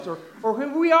or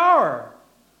who we are.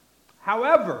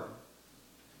 However,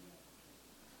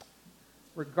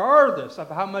 regardless of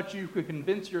how much you could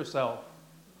convince yourself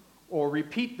or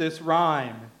repeat this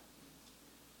rhyme,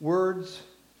 words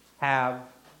have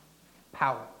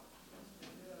power.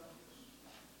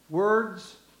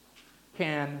 Words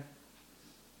can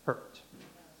hurt.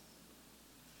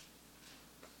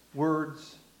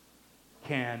 Words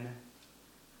can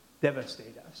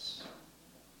devastate us.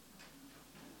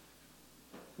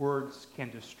 Words can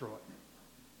destroy.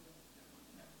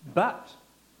 But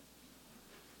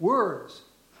words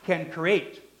can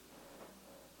create.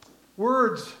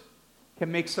 Words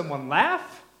can make someone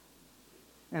laugh,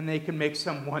 and they can make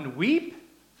someone weep.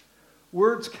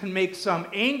 Words can make some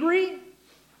angry.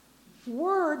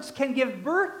 Words can give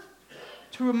birth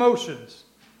to emotions.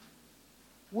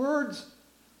 Words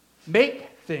make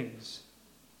things.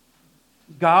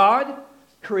 God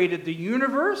created the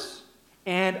universe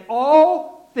and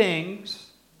all things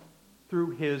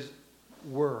through His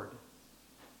Word.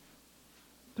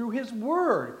 Through His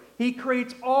Word, He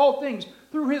creates all things.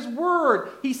 Through His Word,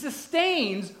 He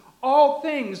sustains all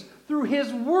things. Through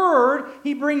His Word,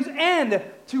 He brings end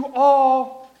to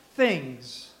all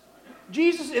things.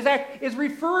 Jesus is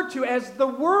referred to as the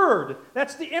Word.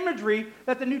 That's the imagery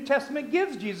that the New Testament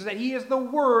gives Jesus, that He is the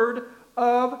Word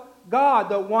of God,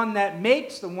 the one that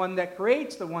makes, the one that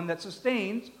creates, the one that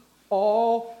sustains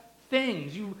all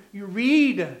things. You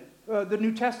read the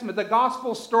New Testament, the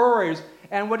gospel stories,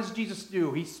 and what does Jesus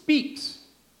do? He speaks.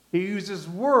 He uses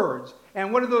words.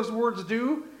 And what do those words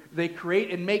do? They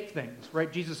create and make things,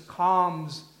 right? Jesus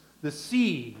calms the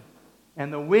sea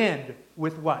and the wind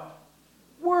with what?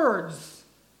 Words.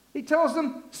 He tells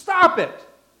them, stop it.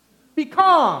 Be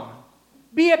calm.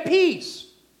 Be at peace.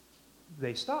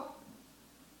 They stop.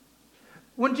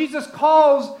 When Jesus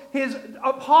calls His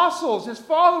apostles, His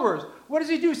followers, what does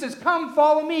He do? He says, come,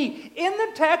 follow me. In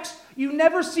the text, you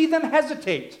never see them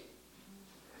hesitate.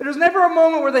 There's never a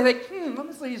moment where they think, let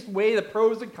me just weigh the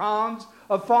pros and cons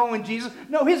of following Jesus.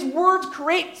 No, His words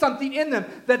create something in them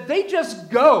that they just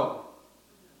go.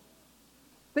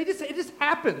 It just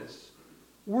happens.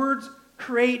 Words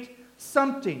create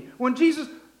something. When Jesus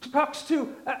talks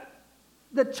to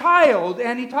the child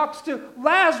and He talks to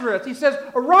Lazarus, He says,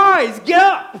 arise, get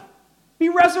up, be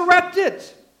resurrected.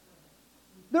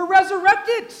 They're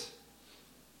resurrected.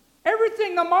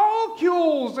 Everything, the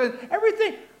molecules and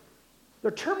everything,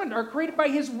 are created by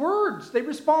His words. They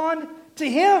respond to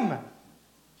Him.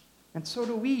 And so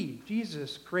do we.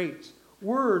 Jesus creates.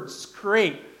 Words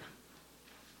create.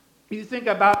 You think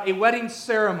about a wedding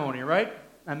ceremony, right?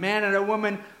 A man and a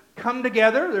woman come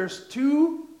together. There's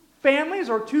two families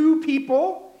or two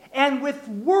people. And with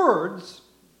words,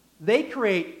 they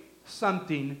create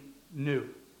something new.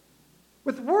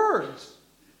 With words.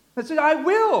 They say, I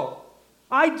will.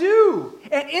 I do.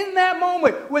 And in that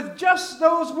moment, with just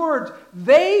those words,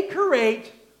 they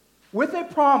create, with a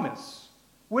promise,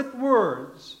 with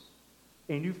words,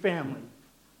 a new family.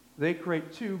 They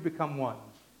create two, become one,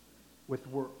 with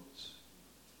words.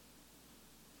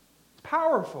 It's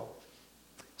powerful.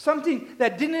 Something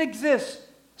that didn't exist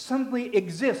suddenly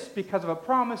exists because of a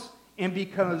promise and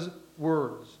because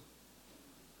words.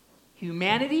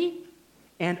 Humanity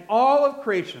and all of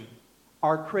creation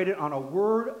are created on a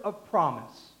word of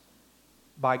promise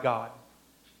by God.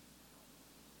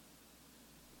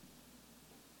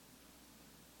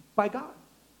 By God.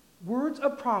 Words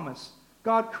of promise.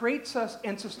 God creates us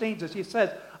and sustains us. He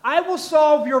says, I will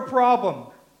solve your problem.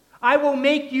 I will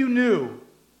make you new.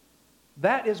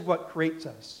 That is what creates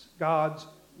us. God's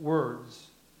words.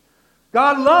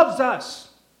 God loves us.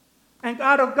 And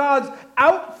out of God's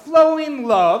outflowing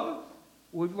love,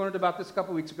 we've learned about this a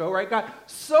couple weeks ago, right? God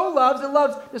so loves,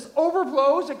 just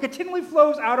overflows, it continually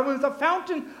flows out of him. It's a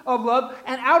fountain of love,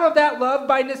 and out of that love,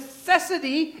 by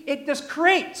necessity, it just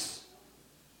creates.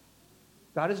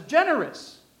 God is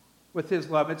generous with His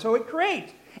love, and so it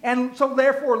creates. And so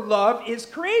therefore, love is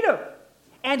creative.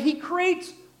 And He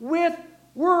creates with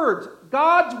words.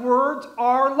 God's words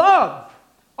are love.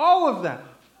 All of them.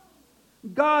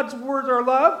 God's words are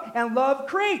love, and love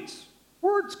creates.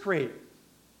 Words create.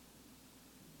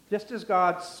 Just as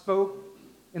God spoke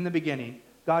in the beginning,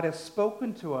 God has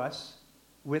spoken to us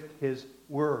with His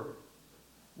Word,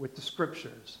 with the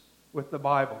Scriptures, with the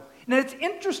Bible. And it's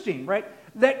interesting, right,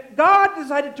 that God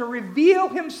decided to reveal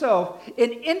Himself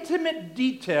in intimate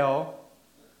detail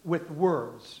with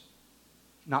words,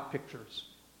 not pictures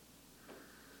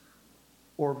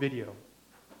or video.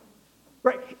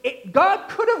 Right? God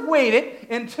could have waited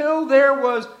until there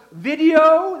was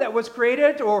video that was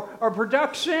created, or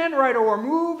production, right, or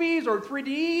movies, or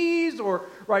 3Ds, or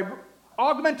right,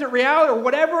 augmented reality or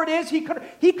whatever it is, he could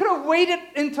have waited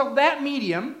until that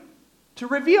medium to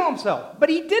reveal himself. But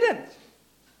he didn't.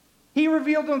 He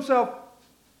revealed himself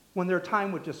when their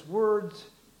time with just words,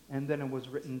 and then it was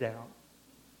written down.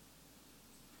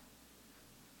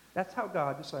 That's how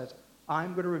God decides,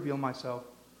 I'm going to reveal myself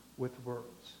with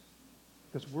words.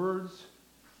 Because words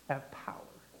have power.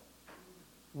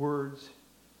 Words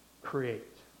create.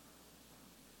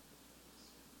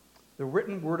 The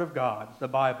written word of God, the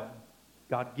Bible,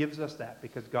 God gives us that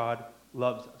because God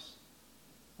loves us.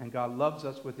 And God loves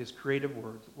us with his creative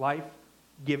words,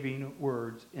 life-giving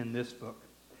words in this book.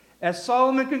 As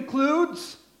Solomon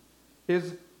concludes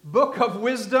his book of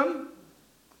wisdom,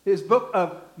 his book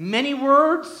of many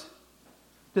words,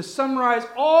 to summarize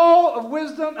all of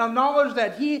wisdom and knowledge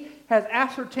that he has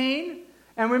ascertained.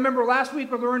 And remember, last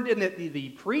week we learned in the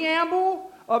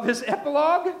preamble of his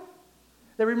epilogue,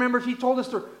 that remember he told us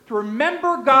to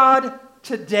remember God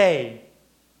today.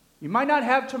 You might not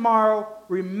have tomorrow.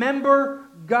 Remember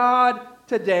God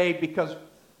today, because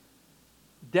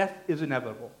death is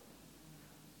inevitable.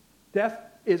 Death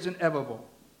is inevitable.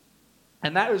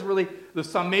 And that is really the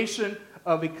summation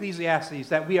of Ecclesiastes,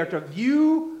 that we are to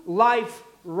view life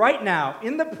right now,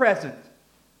 in the present,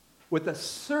 with the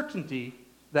certainty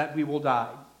that we will die,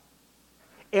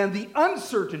 and the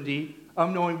uncertainty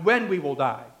of knowing when we will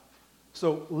die.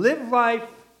 So live life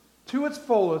to its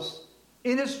fullest,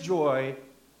 in its joy,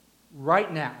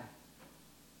 right now.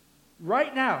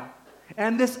 Right now.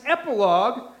 And this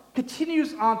epilogue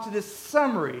continues on to this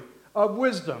summary of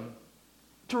wisdom,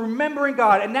 to remembering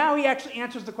God. And now he actually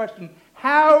answers the question,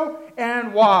 how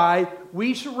and why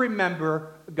we should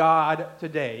remember God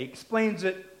today. He explains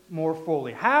it more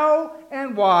fully. How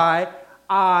and why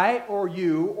I or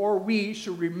you or we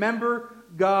should remember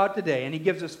God today. And he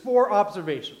gives us 4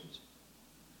 observations.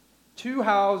 2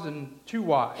 hows and 2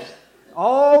 whys.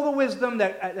 All the wisdom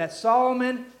that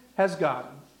Solomon has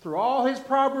gotten. Through all his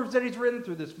proverbs that he's written,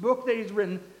 through this book that he's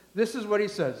written, this is what he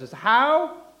says. Is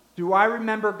how do I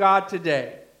remember God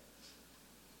today?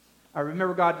 I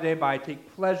remember God today by I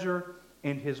take pleasure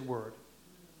in his word.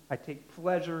 I take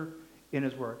pleasure in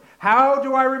his word. How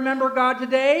do I remember God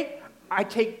today? I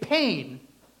take pain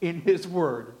in his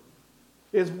word.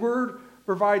 His word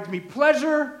provides me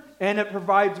pleasure, and it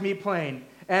provides me pain.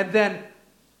 And then,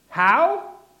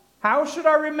 how? How should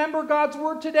I remember God's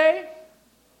word today?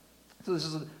 So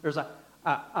there's a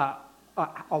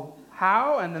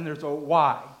how, and then there's a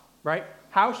why, right?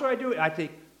 How should I do it? I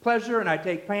take pleasure and I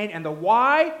take pain. And the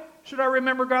why should I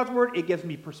remember God's word? It gives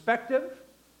me perspective.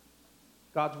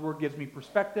 God's word gives me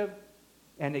perspective,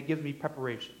 and it gives me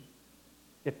preparation.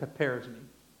 It prepares me.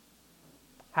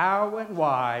 How and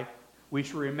why we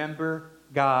should remember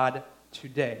God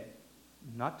today.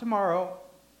 Not tomorrow,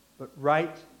 but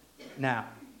right now.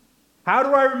 How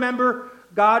do I remember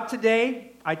God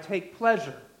today? I take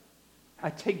pleasure. I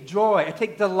take joy. I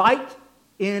take delight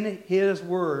in his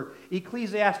word.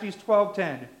 Ecclesiastes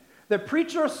 12:10. The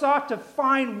preacher sought to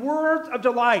find words of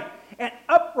delight, and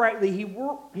uprightly he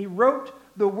wrote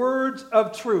the words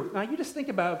of truth. Now you just think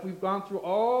about it, if we've gone through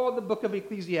all the book of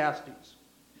Ecclesiastes.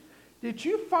 Did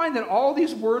you find that all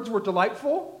these words were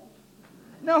delightful?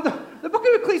 No, the book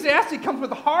of Ecclesiastes comes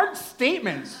with hard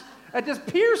statements that just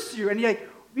pierce you, and you're like,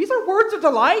 these are words of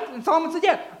delight? And Solomon said,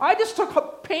 yeah, I just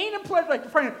took pain and pleasure to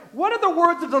find what are the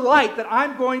words of delight that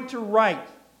I'm going to write?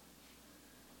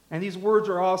 And these words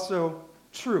are also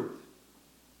truth.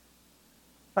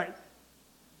 Right?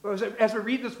 As we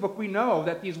read this book, we know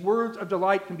that these words of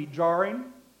delight can be jarring,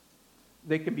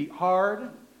 they can be hard,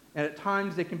 and at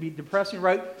times they can be depressing,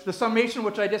 right? The summation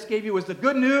which I just gave you was the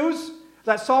good news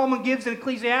that Solomon gives in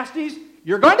Ecclesiastes.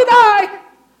 You're going to die.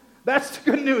 That's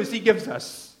the good news he gives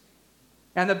us.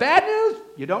 And the bad news,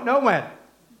 you don't know when.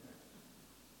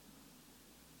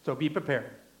 So be prepared.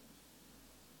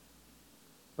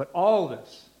 But all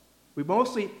this, we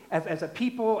mostly, as a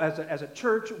people, as a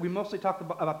church, we mostly talk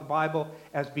about the Bible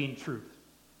as being truth.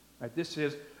 Right? This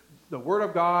is the Word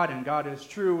of God, and God is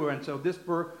true, and so this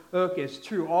book is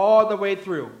true all the way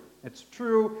through. It's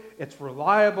true, it's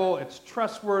reliable, it's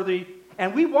trustworthy,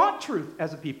 and we want truth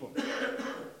as a people.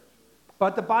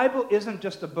 But the Bible isn't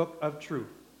just a book of truth.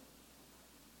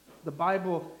 The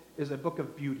Bible is a book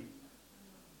of beauty.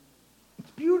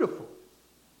 It's beautiful.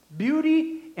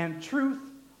 Beauty and truth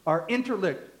are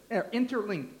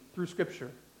interlinked through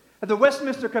Scripture. And the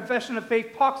Westminster Confession of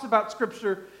Faith talks about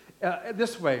Scripture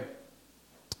this way.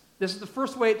 This is the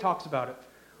first way it talks about it.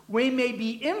 We may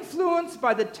be influenced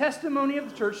by the testimony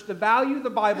of the church to value the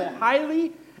Bible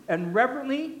highly and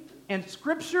reverently, and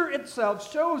Scripture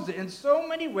itself shows it in so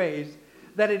many ways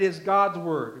that it is God's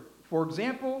Word. For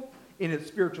example, in its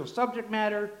spiritual subject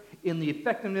matter, in the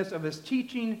effectiveness of his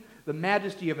teaching, the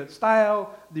majesty of its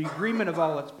style, the agreement of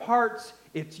all its parts,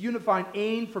 its unified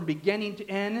aim from beginning to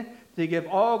end, to give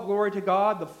all glory to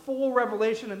God, the full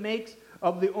revelation it makes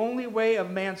of the only way of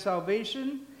man's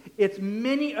salvation, its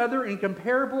many other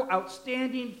incomparable,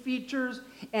 outstanding features,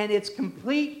 and its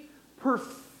complete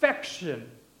perfection.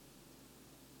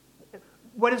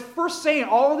 What is first saying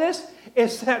all of this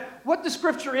is that what the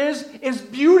Scripture is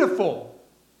beautiful.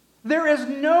 There is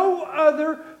no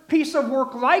other piece of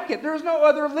work like it. There is no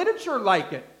other literature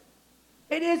like it.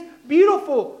 It is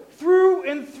beautiful through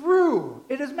and through.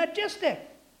 It is majestic.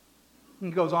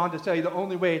 And he goes on to tell you the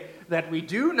only way that we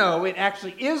do know it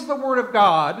actually is the Word of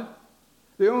God,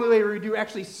 the only way we do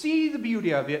actually see the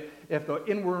beauty of it, if the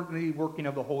inwardly working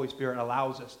of the Holy Spirit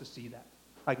allows us to see that.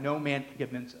 Like no man can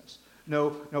convince us.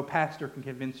 No pastor can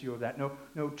convince you of that.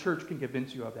 No church can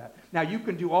convince you of that. Now, you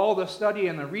can do all the study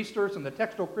and the research and the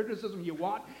textual criticism you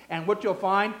want, and what you'll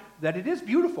find, that it is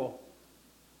beautiful.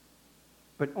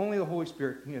 But only the Holy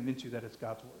Spirit can convince you that it's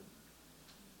God's Word.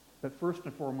 But first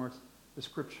and foremost, the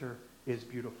Scripture is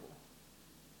beautiful.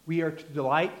 We are to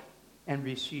delight and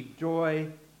receive joy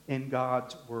in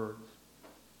God's Word.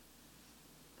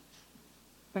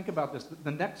 Think about this.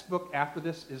 The next book after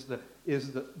this is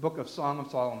the book of Song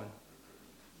of Solomon.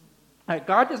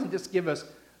 God doesn't just give us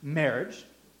marriage.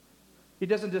 He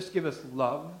doesn't just give us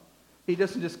love. He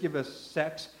doesn't just give us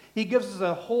sex. He gives us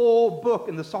a whole book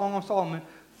in the Song of Solomon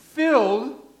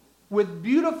filled with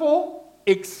beautiful,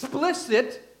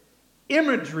 explicit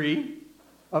imagery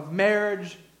of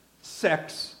marriage,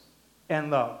 sex,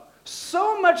 and love.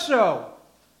 So much so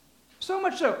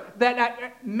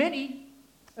that many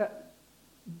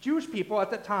Jewish people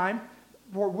at that time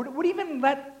would even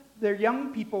let their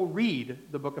young people read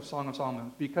the book of Song of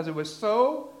Solomon because it was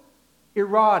so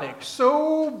erotic,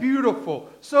 so beautiful,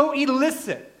 so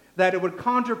illicit that it would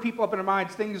conjure people up in their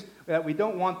minds things that we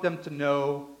don't want them to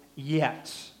know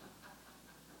yet.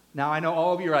 Now, I know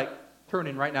all of you are like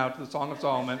turning right now to the Song of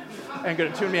Solomon and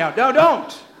going to tune me out. No,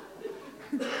 don't!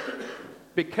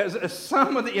 Because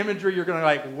some of the imagery you're going to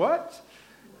like, what?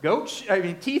 Goats? I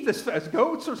mean, teeth as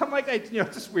goats or something like that.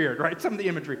 It's just weird, right? Some of the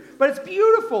imagery. But it's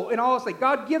beautiful in all it's like.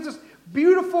 God gives us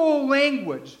beautiful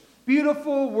language,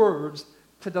 beautiful words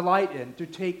to delight in, to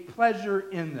take pleasure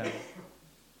in them.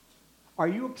 Are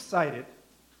you excited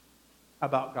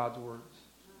about God's words?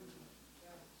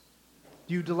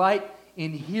 Do you delight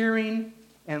in hearing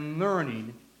and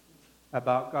learning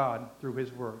about God through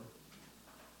His Word?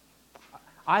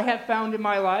 I have found in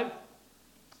my life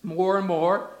more and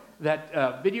more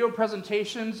that video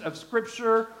presentations of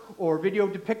Scripture or video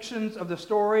depictions of the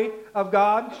story of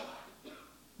God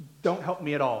don't help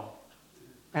me at all.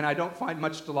 And I don't find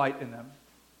much delight in them.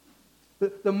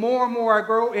 The more and more I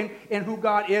grow in who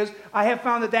God is, I have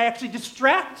found that they actually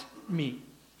distract me.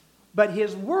 But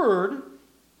His Word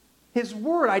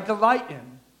I delight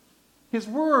in. His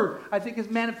Word, I think, is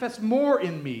manifest more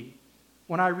in me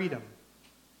when I read Him.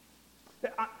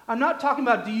 I'm not talking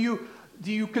about do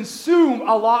you consume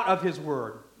a lot of His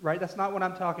Word, right? That's not what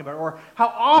I'm talking about. Or how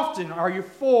often are you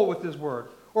full with His Word?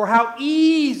 Or how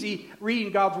easy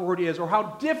reading God's Word is, or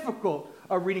how difficult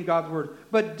of reading God's Word.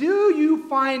 But do you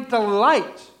find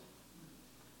delight?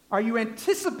 Are you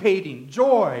anticipating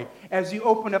joy as you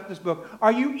open up this book?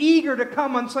 Are you eager to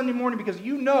come on Sunday morning because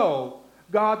you know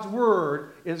God's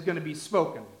Word is going to be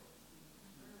spoken?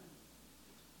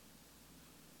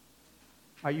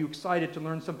 Are you excited to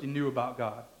learn something new about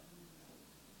God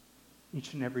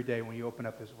each and every day when you open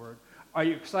up His Word? Are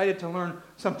you excited to learn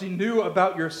something new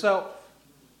about yourself?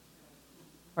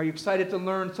 Are you excited to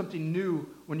learn something new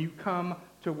when you come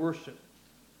to worship?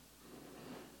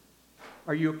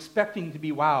 Are you expecting to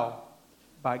be wowed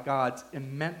by God's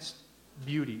immense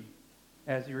beauty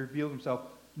as He reveals Himself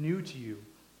new to you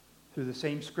through the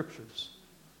same Scriptures,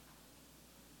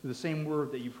 through the same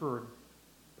Word that you've heard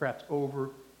perhaps over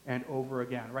and over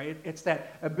again, right? It's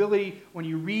that ability when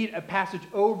you read a passage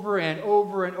over and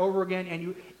over and over again,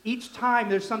 and each time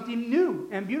there's something new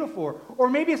and beautiful. Or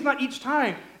maybe it's not each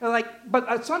time,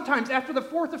 but sometimes after the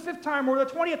 4th or 5th time, or the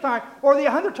 20th time, or the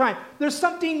 100th time, there's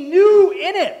something new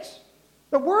in it.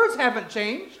 The words haven't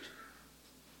changed,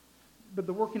 but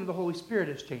the working of the Holy Spirit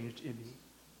has changed in me.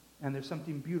 And there's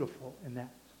something beautiful in that.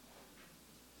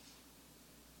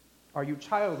 Are you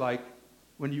childlike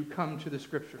when you come to the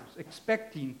Scriptures,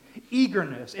 expecting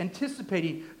eagerness,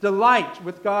 anticipating delight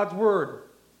with God's Word?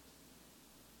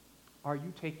 Are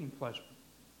you taking pleasure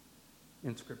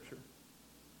in Scripture?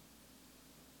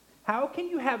 How can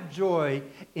you have joy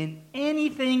in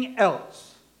anything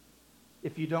else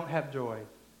if you don't have joy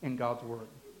in God's Word?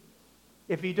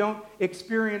 If you don't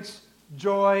experience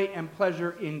joy and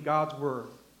pleasure in God's Word,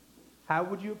 how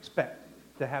would you expect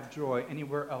to have joy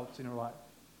anywhere else in your life?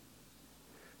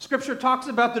 Scripture talks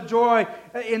about the joy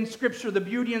in Scripture, the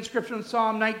beauty in Scripture in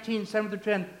Psalm 19,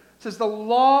 7-10. It says, the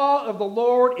law of the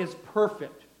Lord is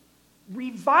perfect,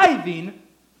 reviving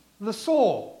the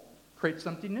soul. Creates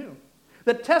something new.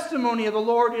 The testimony of the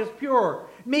Lord is pure,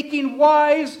 making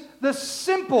wise the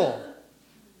simple.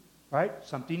 Right?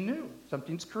 Something new.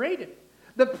 Something's created.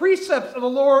 The precepts of the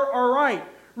Lord are right,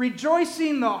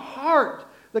 rejoicing the heart.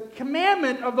 The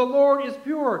commandment of the Lord is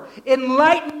pure,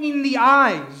 enlightening the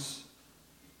eyes.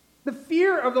 The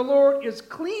fear of the Lord is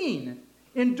clean,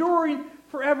 enduring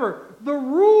forever. The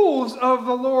rules of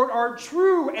the Lord are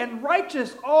true and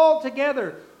righteous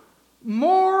altogether.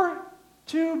 More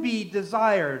to be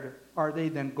desired are they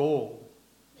than gold,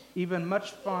 even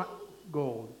much fine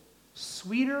gold.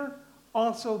 Sweeter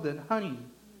also than honey,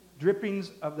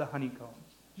 drippings of the honeycomb.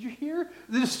 Did you hear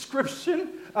the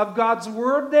description of God's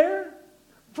word there?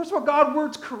 First of all, God's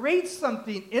words create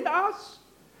something in us.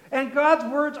 And God's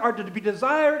words are to be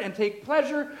desired and take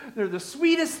pleasure. They're the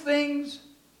sweetest things.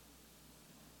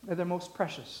 They're the most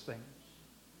precious things.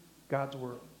 God's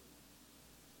word.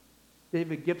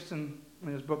 David Gibson, in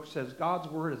his book, says, God's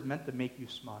word is meant to make you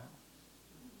smile.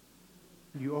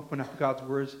 You open up God's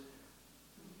words,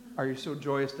 are you so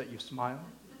joyous that you smile?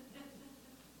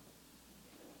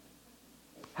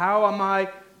 How am I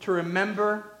to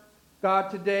remember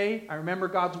God today? I remember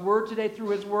God's word today through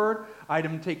his word. I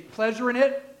take pleasure in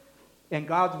it. And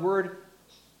God's word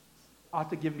ought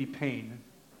to give me pain.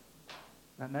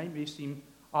 That may seem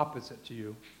opposite to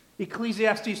you.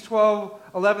 Ecclesiastes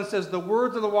 12:11 says, the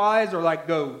words of the wise are like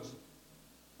goads,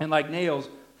 and like nails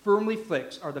firmly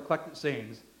fixed are the collected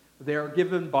sayings. They are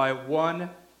given by one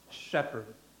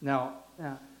shepherd. Now,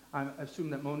 I assume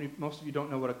that most of you don't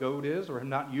know what a goad is, or have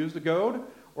not used a goad,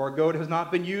 or a goad has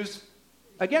not been used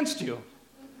against you.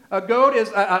 A goad is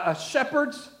a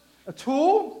shepherd's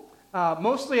tool.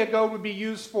 Mostly a goad would be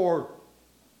used for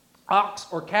ox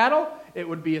or cattle. It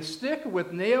would be a stick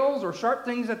with nails or sharp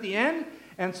things at the end.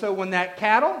 And so when that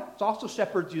cattle, it's also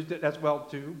shepherds used it as well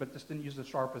too, but just didn't use the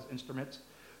sharp as instruments.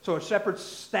 So a shepherd's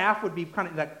staff would be kind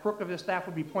of, that crook of his staff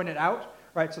would be pointed out,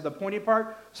 right? So the pointy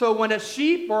part. So when a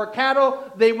sheep or a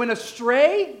cattle, they went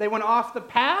astray, they went off the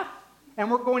path, and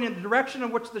we're going in the direction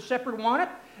in which the shepherd wanted,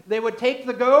 they would take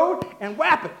the goad and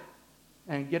whap it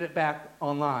and get it back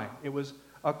online. It was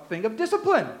a thing of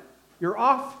discipline. You're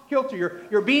off kilter.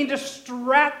 You're being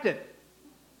distracted.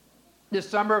 This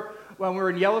summer, when we were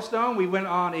in Yellowstone, we went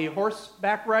on a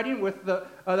horseback riding with the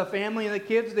family and the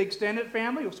kids, the extended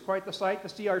family. It was quite the sight to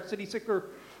see our city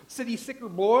sicker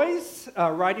boys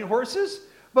riding horses.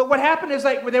 But what happened is,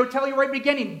 like, they would tell you right at the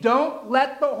beginning, don't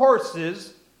let the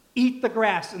horses eat the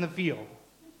grass in the field.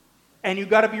 And you've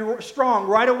got to be strong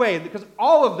right away, because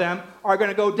all of them are going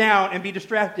to go down and be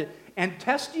distracted and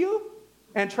test you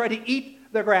and try to eat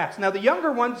the grass. Now, the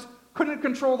younger ones couldn't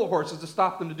control the horses to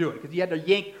stop them to do it, because you had to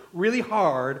yank really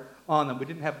hard on them. We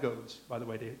didn't have goads, by the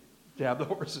way, to have the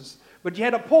horses. But you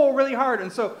had to pull really hard.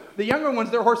 And so the younger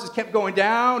ones, their horses kept going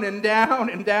down and down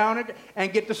and down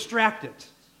and get distracted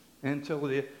until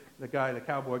the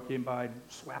cowboy came by and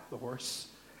swapped the horse,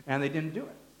 and they didn't do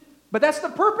it. But that's the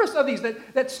purpose of these,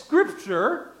 that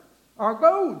Scripture are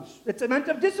goads. It's a meant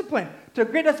of discipline, to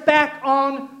get us back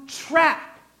on track.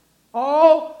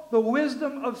 All the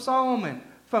wisdom of Solomon,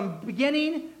 from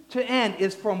beginning to end,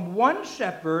 is from one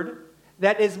shepherd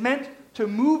that is meant to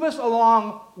move us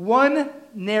along one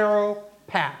narrow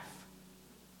path.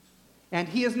 And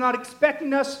he is not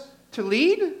expecting us to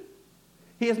lead.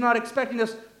 He is not expecting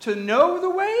us to know the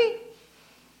way.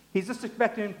 He's just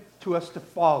expecting us to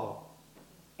follow.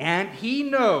 And he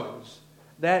knows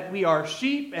that we are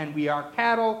sheep and we are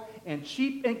cattle, and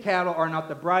sheep and cattle are not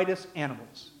the brightest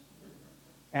animals.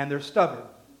 And they're stubborn.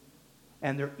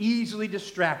 And they're easily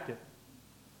distracted.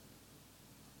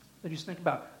 So just think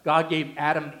about it. God gave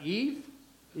Adam and Eve.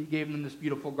 He gave them this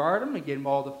beautiful garden. He gave them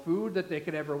all the food that they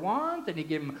could ever want. And he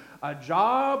gave them a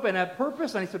job and a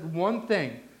purpose. And he said, one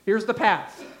thing. Here's the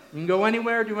path. You can go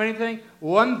anywhere, do anything.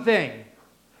 One thing.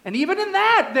 And even in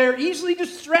that, they're easily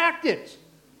distracted.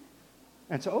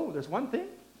 And so, there's one thing.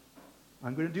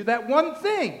 I'm going to do that one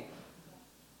thing.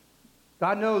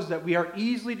 God knows that we are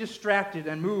easily distracted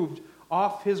and moved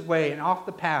off his way and off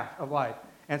the path of life.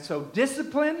 And so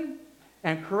discipline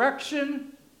and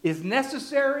correction is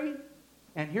necessary.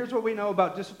 And here's what we know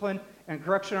about discipline and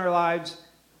correction in our lives.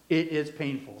 It is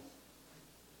painful.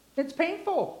 It's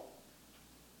painful.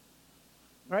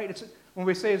 Right? It's when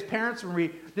we say as parents, when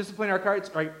we discipline our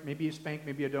kids, right, maybe you spank,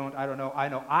 maybe you don't, I don't know. I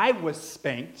know I was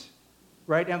spanked.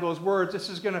 Right? And those words, this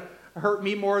is going to hurt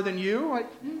me more than you. Like,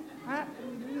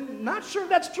 not sure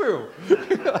that's true.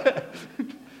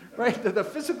 Right? The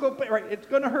physical pain, right? It's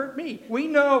going to hurt me. We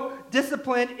know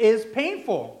discipline is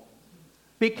painful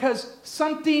because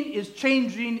something is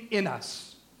changing in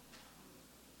us.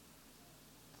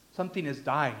 Something is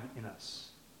dying in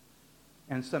us.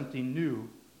 And something new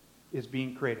is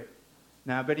being created.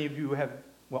 Now, many of you have,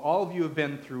 well, all of you have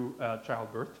been through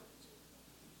childbirth.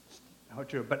 Not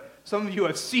true, but some of you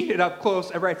have seen it up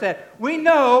close. Right? That we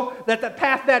know that the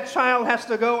path that child has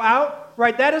to go out,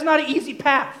 right? That is not an easy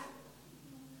path.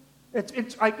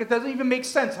 It's like it doesn't even make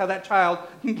sense how that child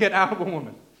can get out of a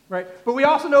woman, right? But we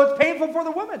also know it's painful for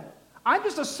the woman. I'm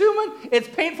just assuming it's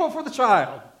painful for the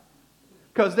child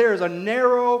because there is a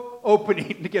narrow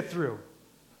opening to get through,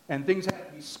 and things have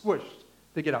to be squished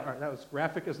to get out. All right, that was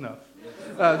graphic as enough.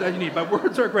 That you need. My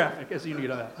words are graphic as you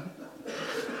need on that.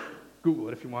 Google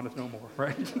it if you want to know more,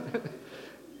 right?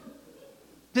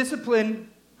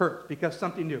 Discipline hurts because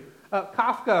something new.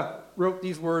 Kafka wrote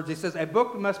these words. He says, a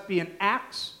book must be an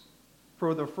axe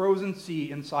for the frozen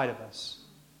sea inside of us.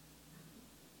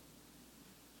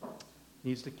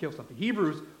 Needs to kill something.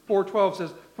 Hebrews 4:12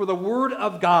 says, for the word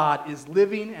of God is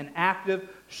living and active,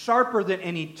 sharper than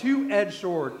any two-edged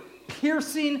sword,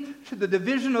 piercing to the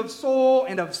division of soul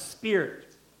and of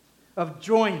spirit, of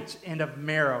joint and of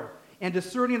marrow, and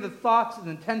discerning the thoughts and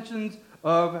intentions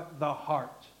of the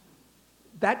heart.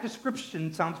 That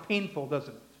description sounds painful,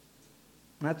 doesn't it?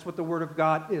 And that's what the Word of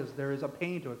God is. There is a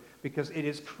pain to it because it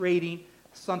is creating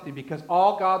something. Because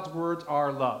all God's words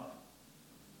are love.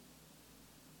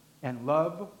 And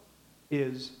love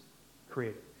is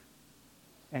creative.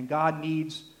 And God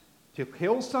needs to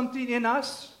kill something in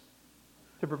us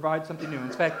to provide something new. In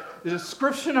fact, the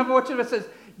description of what it says,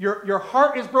 your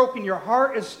heart is broken, your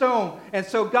heart is stone. And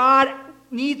so God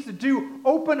needs to do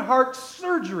open heart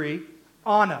surgery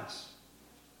on us.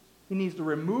 He needs to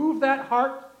remove that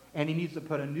heart, and he needs to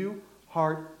put a new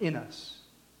heart in us.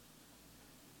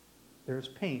 There's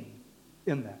pain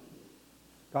in that.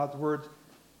 God's words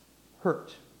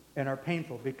hurt and are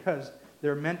painful because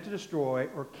they're meant to destroy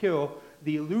or kill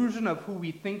the illusion of who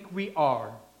we think we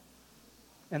are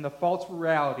and the false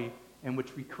reality in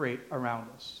which we create around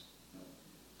us.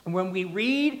 And when we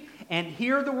read and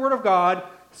hear the Word of God,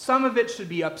 some of it should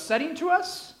be upsetting to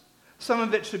us, some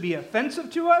of it should be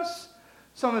offensive to us,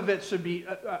 some of it should be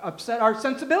upset our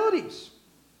sensibilities.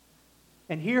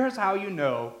 And here's how you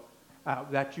know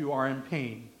that you are in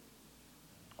pain,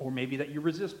 or maybe that you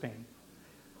resist pain.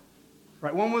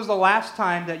 Right? When was the last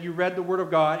time that you read the Word of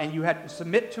God and you had to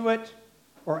submit to it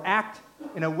or act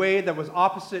in a way that was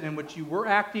opposite in which you were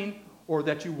acting or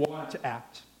that you wanted to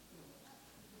act?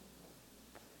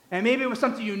 And maybe it was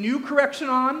something you knew correction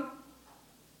on,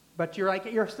 but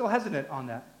you're still hesitant on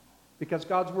that because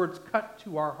God's words cut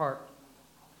to our heart.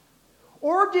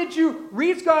 Or did you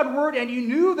read God's word and you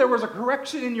knew there was a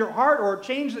correction in your heart or a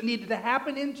change that needed to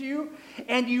happen into you,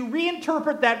 and you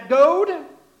reinterpret that goad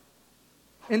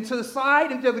into the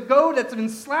side, into the goad that's been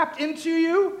slapped into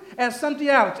you as something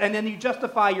else, and then you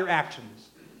justify your actions.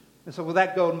 And so, well,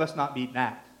 that goad must not mean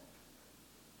that.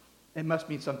 It must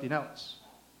mean something else.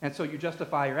 And so you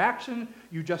justify your action,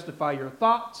 you justify your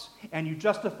thoughts, and you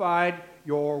justified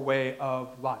your way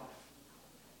of life.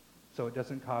 So it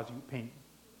doesn't cause you pain.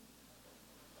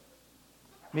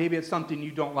 Maybe it's something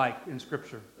you don't like in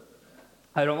Scripture.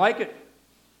 I don't like it.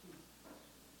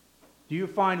 Do you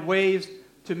find ways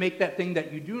to make that thing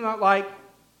that you do not like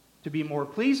to be more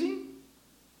pleasing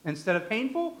instead of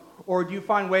painful? Or do you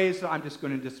find ways that I'm just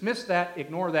going to dismiss that,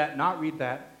 ignore that, not read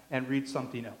that, and read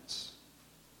something else?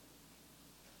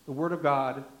 The Word of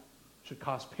God should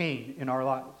cause pain in our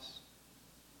lives.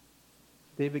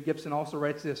 David Gibson also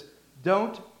writes this: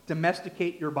 don't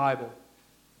domesticate your Bible.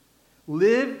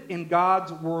 Live in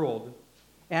God's world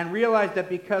and realize that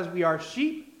because we are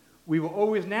sheep, we will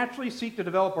always naturally seek to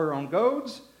develop our own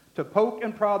goads, to poke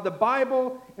and prod the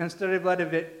Bible instead of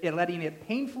letting it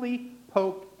painfully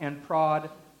poke and prod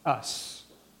us.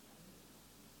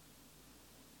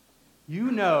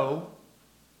 You know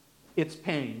it's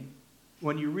pain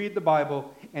when you read the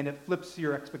Bible and it flips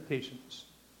your expectations,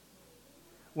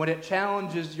 when it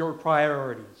challenges your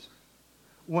priorities,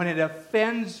 when it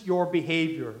offends your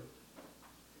behavior,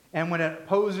 and when it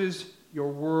opposes your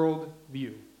world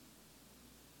view.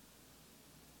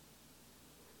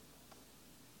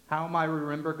 How am I to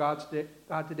remember God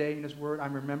today in His Word? I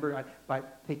remember by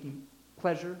taking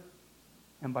pleasure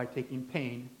and by taking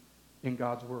pain in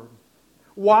God's Word.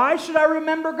 Why should I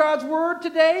remember God's Word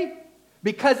today?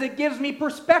 Because it gives me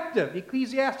perspective.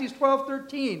 Ecclesiastes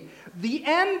 12:13. The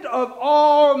end of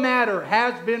all matter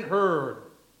has been heard.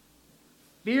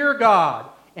 Fear God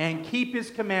and keep His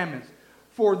commandments,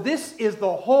 For this is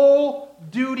the whole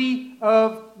duty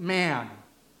of man.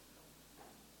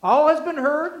 All has been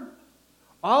heard,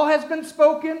 all has been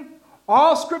spoken,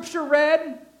 all Scripture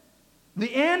read.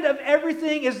 The end of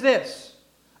everything is this.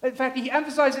 In fact, he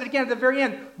emphasized it again at the very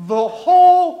end. The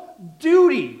whole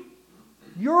duty,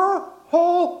 your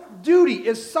whole duty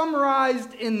is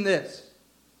summarized in this.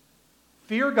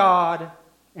 Fear God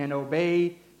and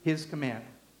obey His command.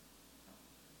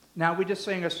 Now, we just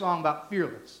sang a song about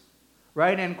fearless,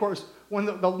 right? And of course, in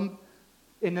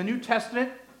the New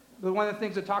Testament, one of the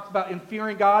things that talks about in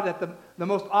fearing God, that the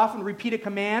most often repeated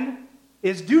command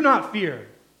is do not fear.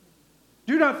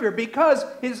 Do not fear, because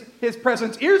his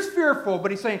presence is fearful,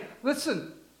 but he's saying,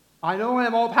 listen, I know I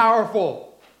am all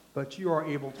powerful, but you are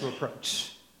able to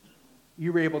approach.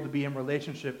 You are able to be in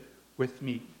relationship with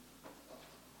me.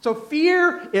 So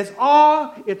fear is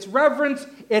awe, it's reverence,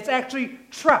 it's actually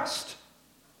trust.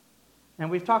 And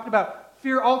we've talked about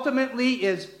fear ultimately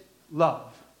is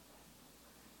love.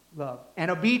 Love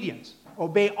and obedience.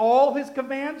 Obey all His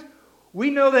commands. We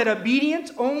know that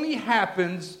obedience only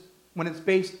happens when it's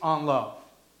based on love.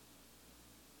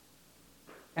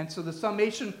 And so the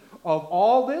summation of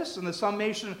all this and the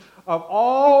summation of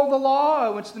all the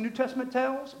law, which the New Testament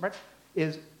tells, right,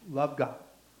 is love God.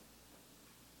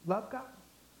 Love God.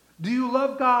 Do you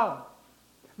love God?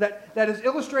 That is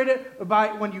illustrated by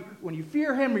when you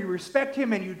fear Him, you respect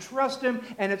Him, and you trust Him,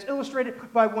 and it's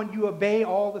illustrated by when you obey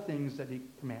all the things that He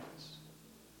commands.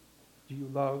 Do you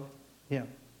love Him?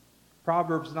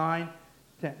 Proverbs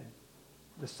 9:10.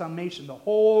 The summation, the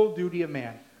whole duty of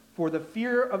man. For the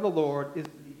fear of the Lord is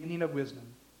the beginning of wisdom,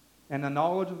 and the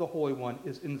knowledge of the Holy One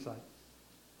is insight.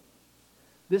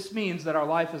 This means that our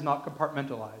life is not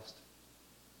compartmentalized.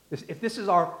 If this is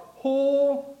our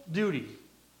whole duty,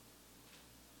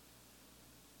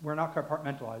 we're not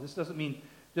compartmentalized. This doesn't mean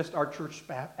just our church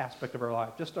aspect of our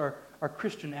life, just our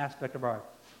Christian aspect of our life.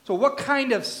 So what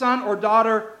kind of son or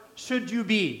daughter should you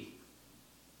be?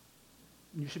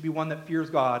 You should be one that fears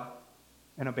God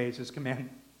and obeys His command.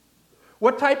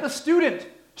 What type of student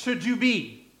should you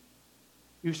be?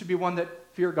 You should be one that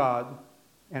fears God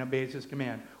and obeys His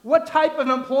command. What type of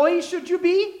employee should you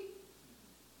be?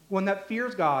 One that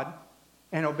fears God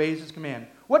and obeys His command.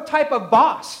 What type of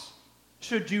boss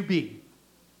should you be?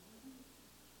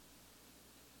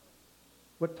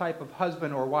 What type of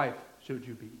husband or wife should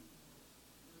you be?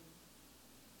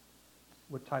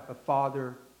 What type of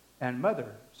father and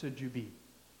mother should you be?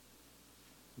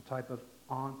 What type of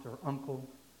aunt or uncle?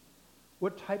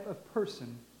 What type of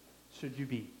person should you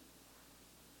be?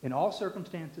 In all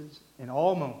circumstances, in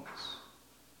all moments.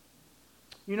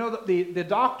 You know, the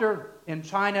doctor in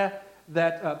China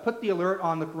that put the alert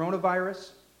on the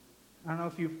coronavirus, I don't know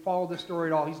if you followed this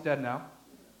story at all. He's dead now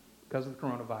because of the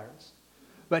coronavirus.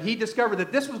 But he discovered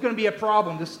that this was going to be a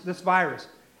problem, this virus.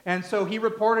 And so he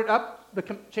reported up the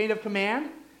chain of command,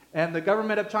 and the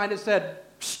government of China said,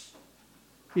 "Psst,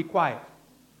 be quiet.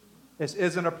 This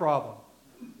isn't a problem.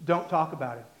 Don't talk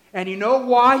about it." And you know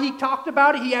why he talked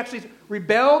about it? He actually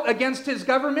rebelled against his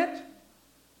government.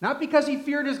 Not because he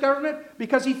feared his government,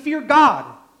 because he feared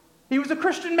God. He was a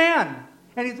Christian man.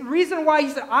 And the reason why he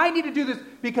said, I need to do this,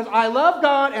 because I love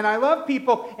God and I love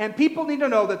people, and people need to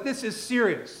know that this is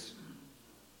serious.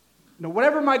 Now,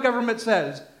 whatever my government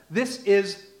says, this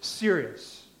is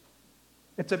serious.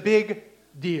 It's a big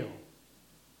deal.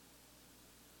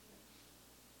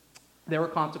 There were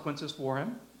consequences for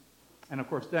him. And of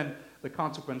course, then the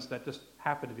consequence that just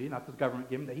happened to be, not that the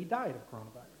government gave him, that he died of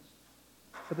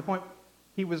coronavirus. But the point,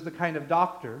 he was the kind of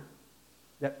doctor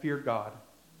that feared God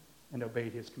and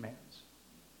obeyed His commands.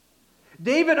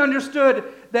 David understood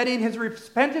that in his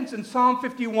repentance in Psalm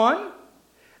 51,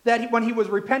 that when he was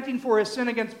repenting for his sin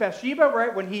against Bathsheba,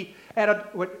 right, when he had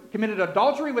committed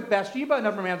adultery with Bathsheba,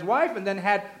 another man's wife, and then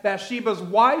had Bathsheba's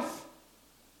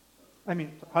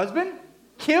husband,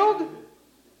 killed.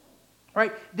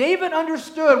 Right? David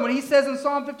understood when he says in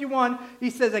Psalm 51, he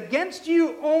says, against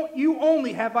you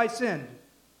only have I sinned,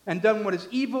 and done what is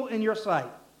evil in your sight,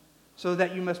 so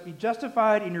that you must be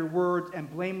justified in your words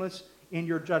and blameless in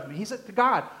your judgment. He said to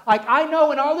God, I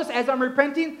know in all this, as I'm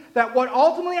repenting, that what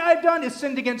ultimately I've done is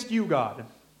sinned against you, God.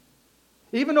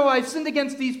 Even though I've sinned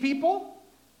against these people,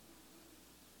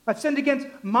 I've sinned against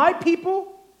my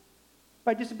people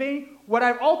by disobeying, what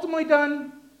I've ultimately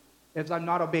done is I've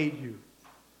not obeyed you.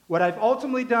 What I've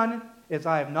ultimately done is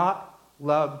I have not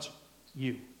loved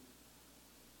you.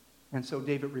 And so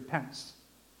David repents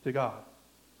to God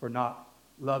for not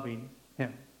loving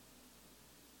him.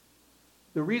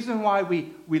 The reason why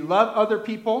we love other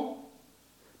people,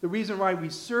 the reason why we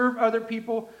serve other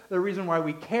people, the reason why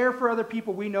we care for other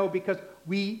people, we know because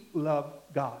we love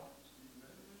God.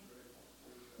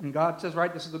 And God says,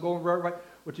 right, this is the golden rule, right?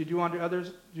 What you do unto others,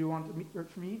 do you unto me,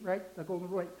 for me, right? The golden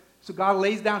rule. Right? So God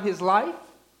lays down his life.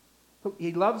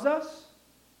 He loves us.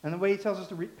 And the way he tells us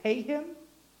to repay him,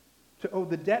 to owe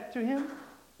the debt to him,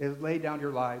 is lay down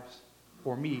your lives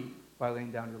for me by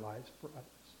laying down your lives for others.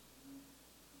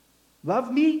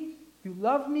 Love me. If you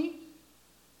love me,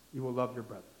 you will love your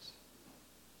brothers.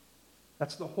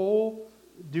 That's the whole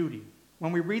duty.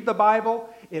 When we read the Bible,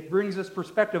 it brings us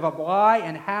perspective of why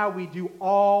and how we do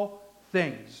all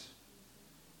things.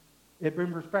 It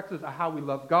brings perspective of how we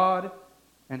love God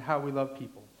and how we love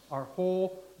people. Our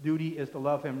whole duty is to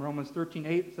love him. Romans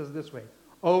 13:8 says it this way,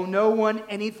 owe no one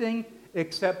anything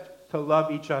except to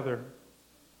love each other.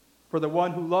 For the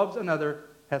one who loves another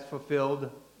has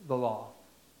fulfilled the law,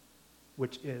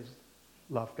 which is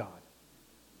love God.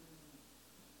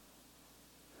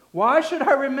 Why should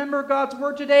I remember God's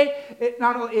word today?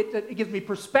 It gives me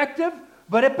perspective,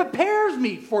 but it prepares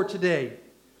me for today.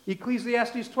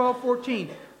 Ecclesiastes 12:14.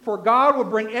 For God will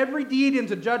bring every deed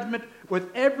into judgment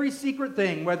with every secret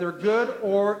thing, whether good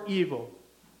or evil.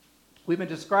 We've been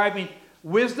describing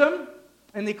wisdom,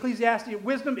 and the Ecclesiastes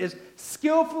wisdom is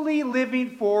skillfully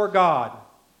living for God.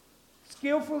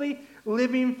 Skillfully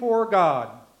living for God.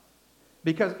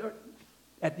 Because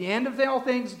at the end of all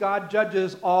things, God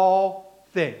judges all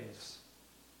things.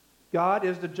 God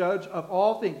is the judge of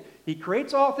all things. He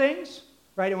creates all things,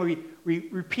 right? And we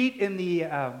repeat in the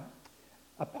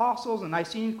Apostles and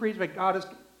Nicene Creeds that God has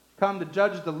come to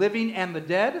judge the living and the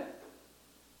dead,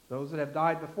 those that have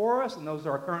died before us and those that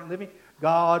are currently living.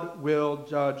 God will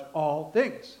judge all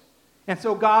things. And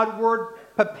so God's word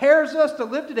prepares us to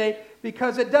live today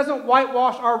because it doesn't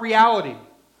whitewash our reality.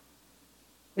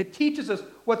 It teaches us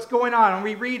what's going on. And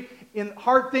we read in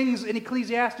hard things in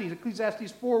Ecclesiastes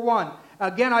 4:1.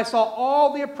 Again, I saw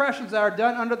all the oppressions that are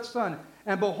done under the sun,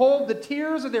 and behold, the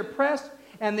tears of the oppressed,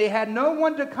 and they had no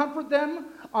one to comfort them.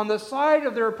 On the side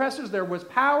of their oppressors there was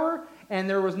power, and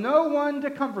there was no one to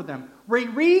comfort them. We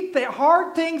read the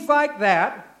hard things like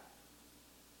that,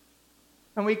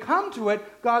 and we come to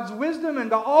it. God's wisdom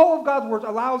and all of God's words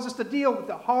allows us to deal with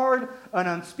the hard and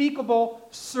unspeakable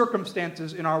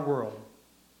circumstances in our world.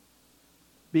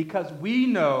 Because we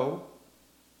know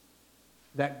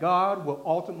that God will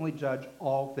ultimately judge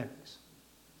all things.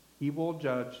 He will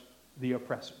judge the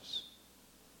oppressors.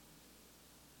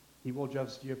 He will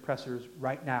judge the oppressors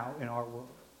right now in our world.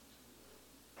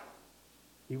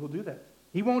 He will do that.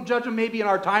 He won't judge them maybe in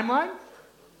our timeline,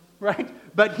 right?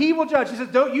 But he will judge. He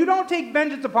says, you don't take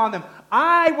vengeance upon them.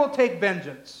 I will take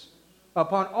vengeance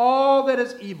upon all that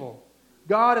is evil.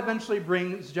 God eventually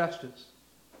brings justice.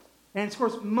 And of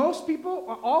course, most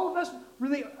people, all of us,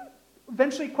 really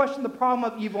eventually question the problem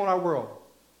of evil in our world.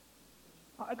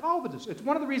 Like all of us. It's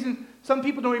one of the reasons some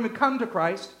people don't even come to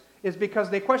Christ, is because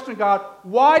they question God.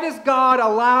 Why does God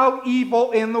allow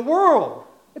evil in the world?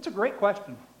 It's a great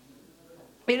question.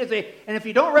 And if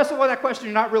you don't wrestle with that question,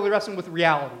 you're not really wrestling with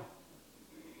reality.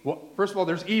 Well, first of all,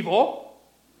 there's evil.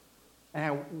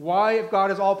 And why, if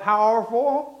God is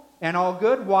all-powerful and all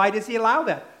good, why does he allow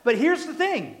that? But here's the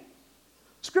thing.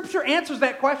 Scripture answers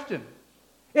that question.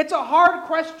 It's a hard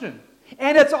question,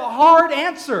 and it's a hard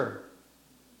answer.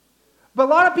 But a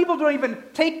lot of people don't even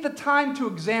take the time to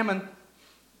examine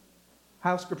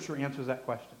how Scripture answers that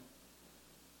question.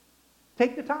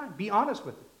 Take the time. Be honest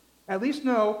with it. At least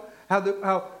know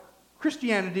how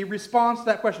Christianity responds to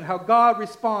that question, how God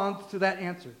responds to that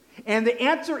answer. And the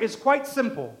answer is quite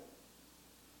simple.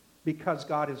 Because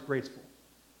God is graceful.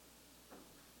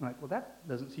 I'm like, well, that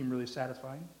doesn't seem really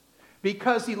satisfying.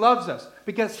 Because he loves us.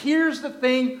 Because here's the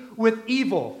thing with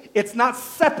evil. It's not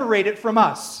separated from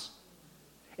us.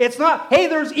 It's not, hey,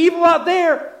 there's evil out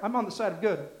there. I'm on the side of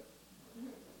good.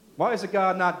 Why is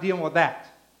God not dealing with that?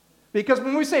 Because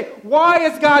when we say, why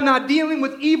is God not dealing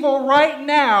with evil right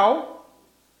now?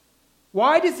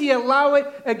 Why does he allow it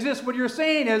to exist? What you're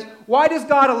saying is, why does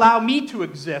God allow me to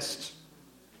exist?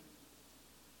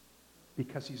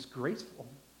 Because he's graceful.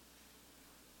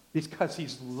 Because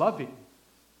he's loving.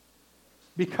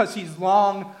 Because he's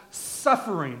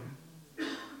long-suffering.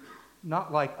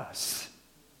 Not like us.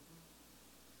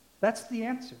 That's the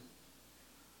answer.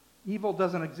 Evil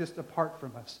doesn't exist apart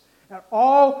from us. And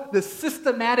all the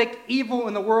systematic evil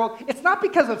in the world, it's not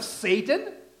because of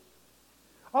Satan.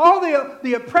 All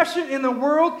the oppression in the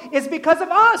world is because of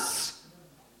us.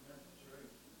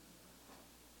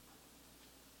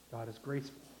 God is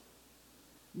graceful.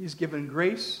 He's given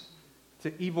grace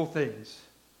to evil things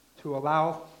to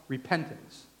allow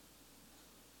repentance.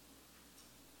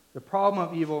 The problem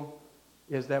of evil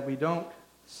is that we don't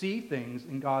see things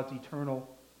in God's eternal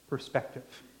perspective.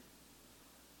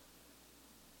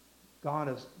 God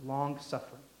is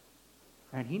long-suffering.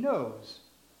 And he knows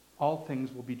all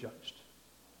things will be judged.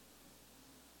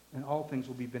 And all things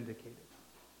will be vindicated.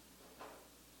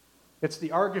 It's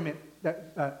the argument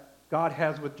that God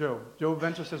has with Job. Job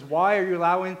eventually says, why are you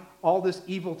allowing all this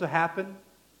evil to happen?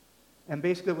 And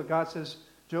basically what God says,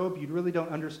 Job, you really don't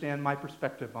understand my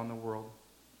perspective on the world.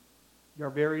 You're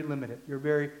very limited. You're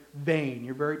very vain.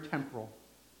 You're very temporal.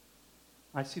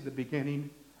 I see the beginning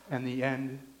and the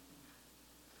end.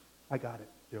 I got it,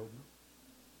 Job.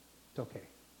 It's okay.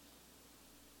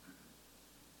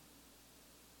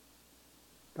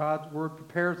 God's word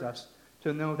prepares us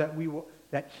to know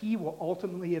that he will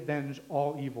ultimately avenge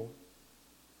all evil.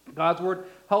 God's word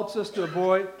helps us to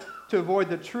avoid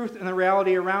the truth and the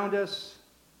reality around us.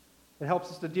 It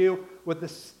helps us to deal with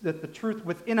the truth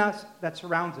within us that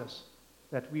surrounds us,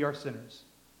 that we are sinners.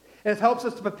 It helps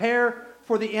us to prepare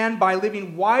for the end by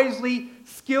living wisely,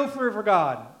 skillfully for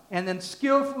God, and then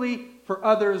skillfully for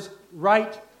others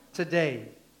right today.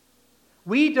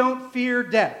 We don't fear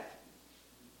death.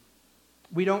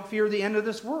 We don't fear the end of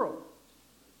this world.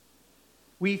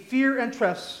 We fear and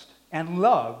trust and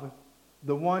love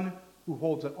the one who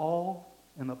holds it all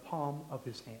in the palm of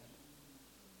his hand.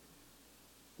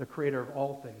 The creator of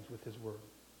all things with his word.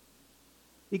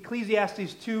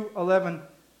 Ecclesiastes 2:11.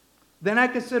 Then I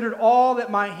considered all that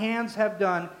my hands have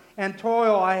done, and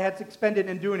toil I had expended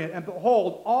in doing it. And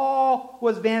behold, all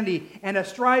was vanity, and a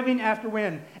striving after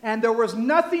wind. And there was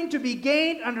nothing to be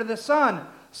gained under the sun.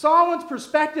 Solomon's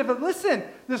perspective of, listen,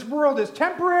 this world is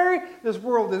temporary, this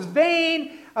world is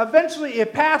vain, eventually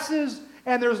it passes,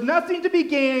 and there's nothing to be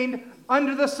gained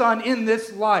under the sun in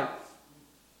this life.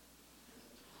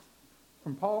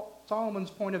 From Solomon's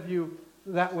point of view,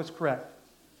 that was correct.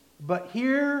 But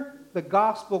here, the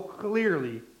gospel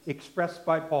clearly expressed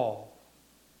by Paul,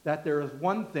 that there is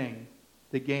one thing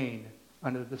to gain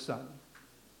under the sun.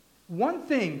 One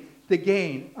thing to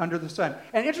gain under the sun.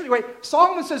 And interestingly,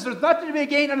 Solomon says there's nothing to be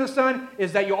gained under the sun,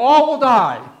 is that you all will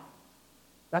die.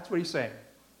 That's what he's saying.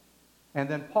 And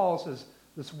then Paul says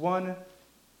this one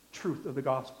truth of the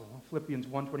gospel, Philippians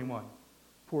 1:21.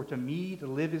 For to me to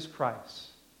live is Christ,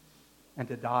 and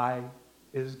to die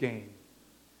is gain.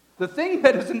 The thing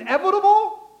that is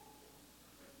inevitable,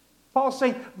 Paul's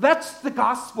saying, that's the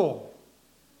gospel.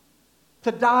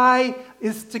 To die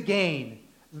is to gain.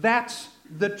 That's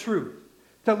the truth.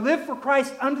 To live for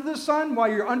Christ under the sun while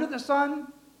you're under the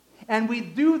sun. And we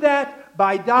do that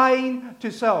by dying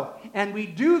to self. And we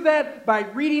do that by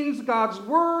reading God's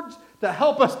words to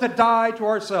help us to die to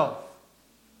ourselves.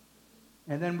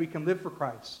 And then we can live for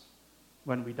Christ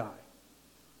when we die.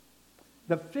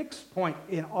 The fixed point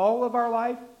in all of our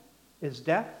life is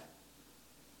death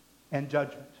and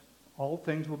judgment. All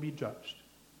things will be judged.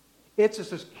 It's a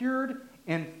secured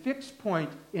and fixed point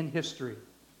in history.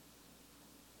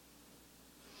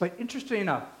 But interesting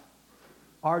enough,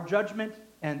 our judgment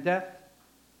and death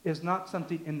is not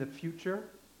something in the future.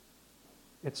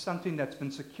 It's something that's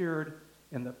been secured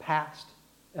in the past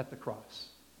at the cross.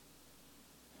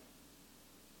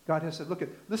 God has said, look,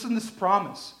 listen to this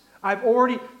promise. I've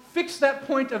already fixed that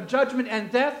point of judgment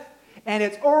and death, and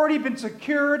it's already been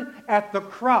secured at the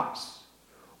cross,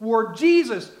 where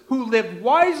Jesus, who lived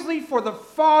wisely for the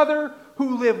Father,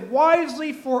 who lived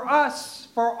wisely for us,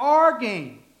 for our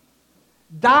gain,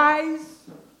 dies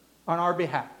on our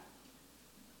behalf.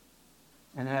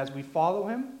 And as we follow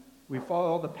him, we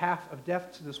follow the path of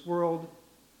death to this world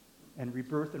and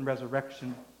rebirth and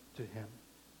resurrection to him.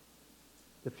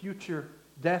 The future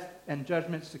death and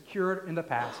judgment secured in the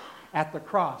past at the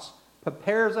cross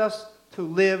prepares us to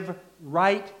live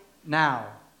right now.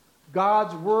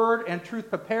 God's word and truth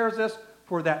prepares us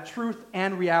for that truth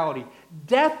and reality.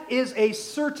 Death is a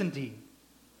certainty.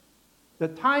 The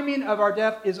timing of our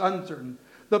death is uncertain.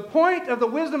 The point of the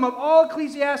wisdom of all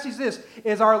Ecclesiastes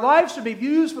is our life should be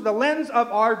used for the lens of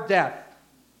our death.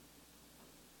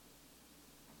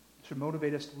 It should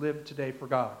motivate us to live today for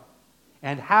God.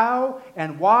 And how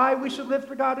and why we should live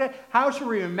for God today? How should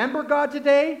we remember God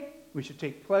today? We should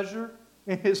take pleasure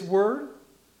in his word.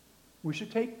 We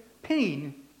should take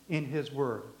pain in his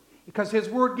word. Because his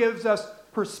word gives us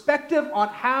perspective on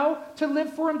how to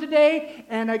live for him today,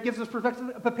 and it gives us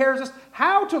perspective, prepares us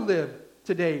how to live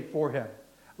today for him.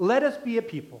 Let us be a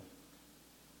people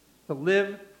to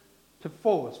live to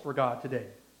fullest for God today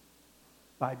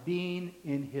by being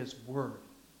in his word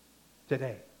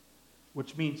today.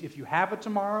 Which means if you have it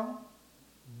tomorrow,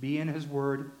 be in his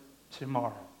word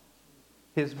tomorrow.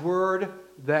 His word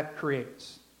that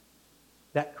creates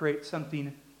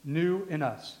something new in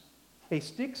us. Hey,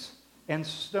 sticks and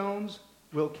stones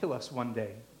will kill us one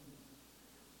day,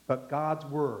 but God's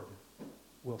word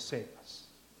will save us.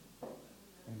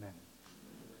 Amen.